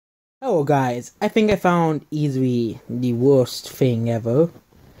Hello guys, I think I found easily the worst thing ever.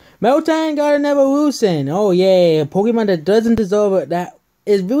 Meltan got an evolution! Oh yeah, a Pokemon that doesn't deserve it, that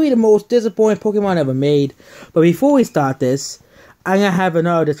is really the most disappointing Pokemon ever made. But before we start this, I'm gonna have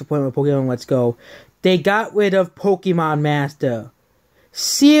another disappointment with Pokemon Let's Go. They got rid of Pokemon Master.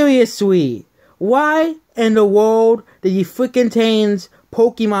 Seriously, why in the world did you freaking change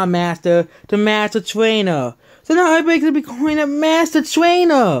Pokemon Master to Master Trainer? So now everybody's gonna be calling it Master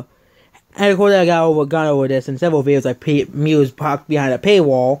Trainer! And of course I got over this in several videos like Mew's parked behind a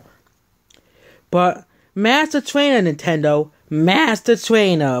paywall. But Master Trainer, Nintendo. Master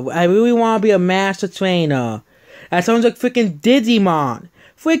Trainer. I really want to be a Master Trainer. That sounds like freaking Digimon.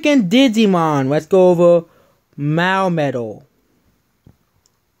 Freaking Digimon. Let's go over Melmetal.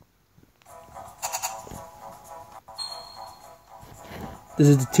 This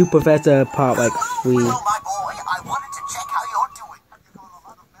is the two professor part like free. Well, my boy, I wanted to check how you're doing.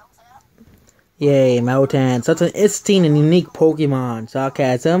 Yay, Meltan. Such an interesting and unique Pokemon.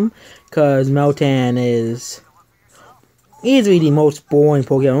 Sarcasm. Because Meltan is easily the most boring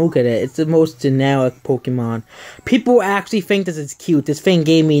Pokemon. Look at it. It's the most generic Pokemon. People actually think this is cute. This thing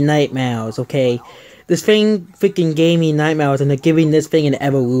gave me nightmares, okay? This thing freaking gave me nightmares and they're giving this thing an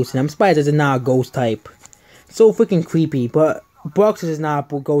evolution. I'm surprised this is not a ghost type. So freaking creepy. But Bruxus is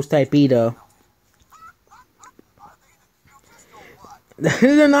not a ghost type either.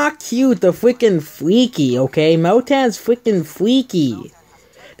 They're not cute, they're freaking freaky, okay? Meltan's freaking freaky.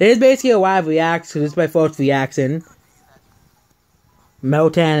 There's basically a live reaction, this is my first reaction.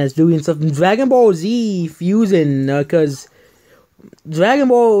 Meltan is doing something Dragon Ball Z fusion, because Dragon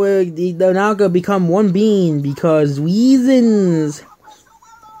Ball, they're now gonna become one being, because reasons.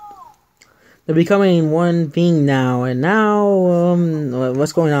 They're becoming one being now, and now,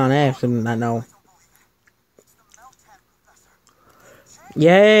 what's going on there? I do not know.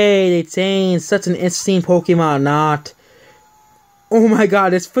 Yay, they changed such an interesting Pokemon, not. Oh my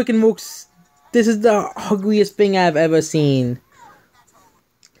god, this freaking looks. This is the ugliest thing I've ever seen.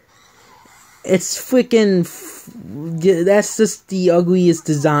 It's freaking. That's just the ugliest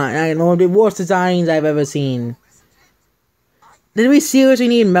design. I know, the worst designs I've ever seen. Did we seriously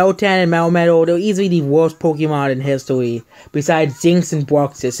need Meltan and Melmetal? They're easily the worst Pokemon in history. Besides Jinx and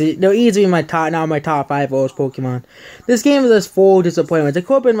Bruxus. They're easily my top 5 worst Pokemon. This game is just full disappointments. It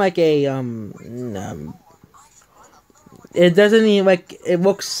could have been like a, it doesn't even, like, it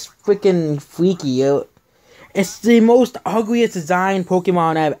looks freaking freaky. It's the most ugliest designed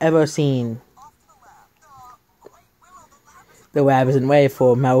Pokemon I've ever seen. The lab isn't ready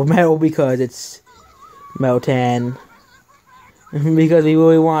for Melmetal because it's Meltan. Because we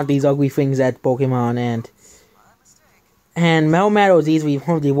really want these ugly things at Pokemon, and Melmetal is easily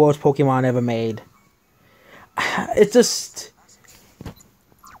one of the worst Pokemon ever made. It's just.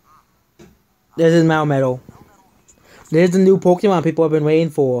 This is Melmetal. There's the new Pokemon people have been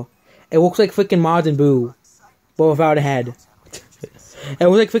waiting for. It looks like freaking Majin Buu, but without a head. It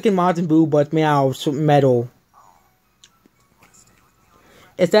looks like freaking Majin Buu, but metal.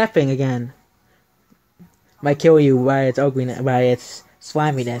 It's that thing again. Might kill you by its ugliness, by its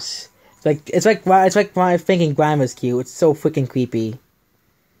sliminess. It's like my thinking Grime is cute. It's so freaking creepy.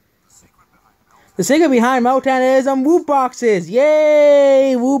 The secret behind Meltan is Woot Boxes!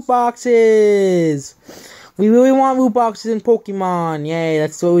 Yay! Woot Boxes! We really want Woot Boxes in Pokemon. Yay,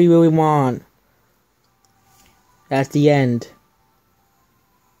 that's what we really want. That's the end.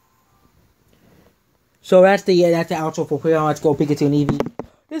 So that's the outro for Pokemon Let's Go Pikachu and Eevee.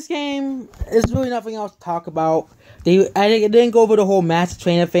 This game is really nothing else to talk about. I didn't go over the whole Master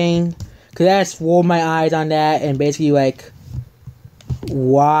Trainer thing, because I just rolled my eyes on that, and basically, like,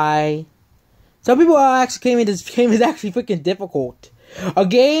 why? Some people are actually claiming this game is actually freaking difficult. A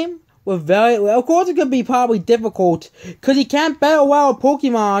game with of course it could be probably difficult, because you can't battle wild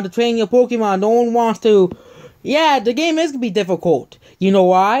Pokemon to train your Pokemon. No one wants to. Yeah, the game is going to be difficult. You know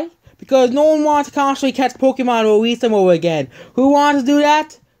why? Because no one wants to constantly catch Pokemon or release them over again. Who wants to do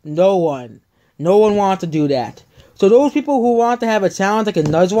that? No one. No one wants to do that. So those people who want to have a challenge like a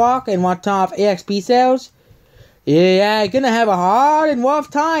Nuzlocke and want to turn off AXP sales, yeah, you're gonna have a hard and rough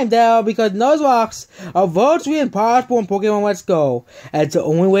time there, because Nuzlocks are virtually impossible in Pokemon Let's Go. And the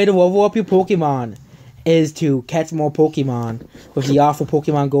only way to level up your Pokemon is to catch more Pokemon with the awful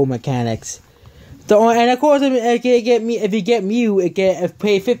Pokemon Go mechanics. So, and of course, if you get Mew, if you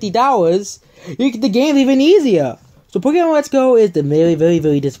pay $50, the game's even easier. So Pokemon Let's Go is the very, very,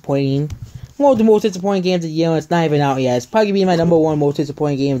 very disappointing. One of the most disappointing games of the year, and it's not even out yet. It's probably be my #1 most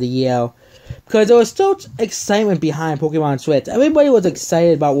disappointing game of the year. Because there was still excitement behind Pokemon Switch. Everybody was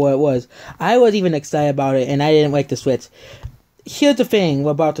excited about what it was. I was even excited about it, and I didn't like the Switch. here's the thing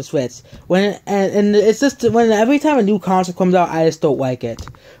about the Switch. And it's just when every time a new console comes out, I just don't like it.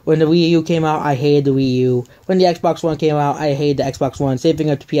 When the Wii U came out, I hated the Wii U. When the Xbox One came out, I hated the Xbox One. Same thing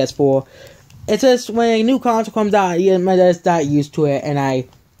with the PS4. It's just when a new console comes out, I'm just not used to it, and I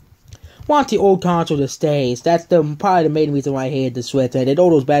want the old console to stay. So that's probably the main reason why I hated the Switch. I did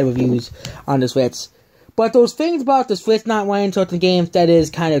all those bad reviews on the Switch. But those things about the Switch not wanting certain games, that is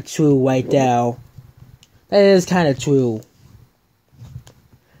kind of true right now. That is kind of true.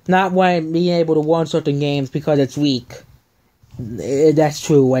 Not being able to run certain games because it's weak. That's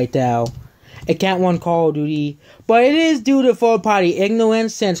true right now. It can't run Call of Duty. But it is due to third-party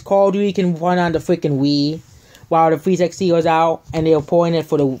ignorance, since Call of Duty can run on the freaking Wii while the 360 was out, and they're porting it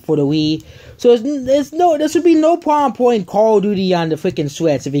for the Wii. So there should be no problem porting Call of Duty on the freaking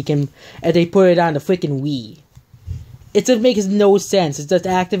Switch if they put it on the freaking Wii. It just makes no sense. It's just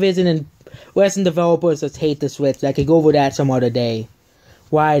Activision and Western developers just hate the Switch. I could go over that some other day.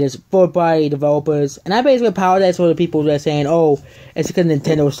 Why there's third-party developers, and I basically apologize for the people that are saying, "Oh, it's because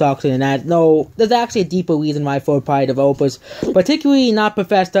Nintendo sucks," and that. No, there's actually a deeper reason why third-party developers, particularly not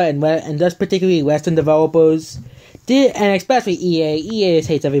Bethesda and just particularly Western developers, and especially EA. EA just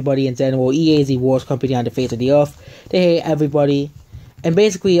hates everybody in general. EA is the worst company on the face of the earth. They hate everybody, and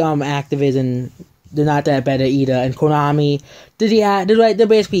basically, Activision, they're not that better either, and Konami, they're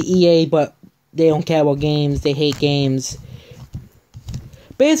basically EA, but they don't care about games. They hate games.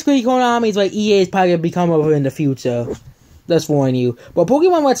 Basically, Konami is like EA is probably going to become over in the future. Let's warn you. But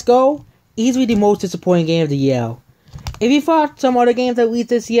Pokemon Let's Go, easily the most disappointing game of the year. If you thought some other games that released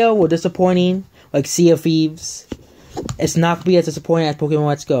this year were disappointing, like Sea of Thieves, it's not going to be as disappointing as Pokemon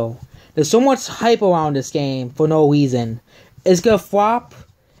Let's Go. There's so much hype around this game for no reason. It's going to flop.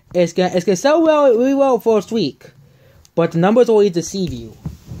 It's going to sell really well first week. But the numbers always deceive you.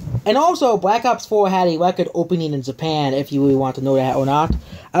 And also, Black Ops 4 had a record opening in Japan, if you really want to know that or not.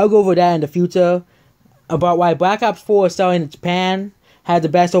 I'll go over that in the future, about why Black Ops 4 is selling in Japan, had the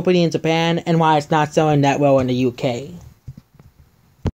best opening in Japan, and why it's not selling that well in the UK.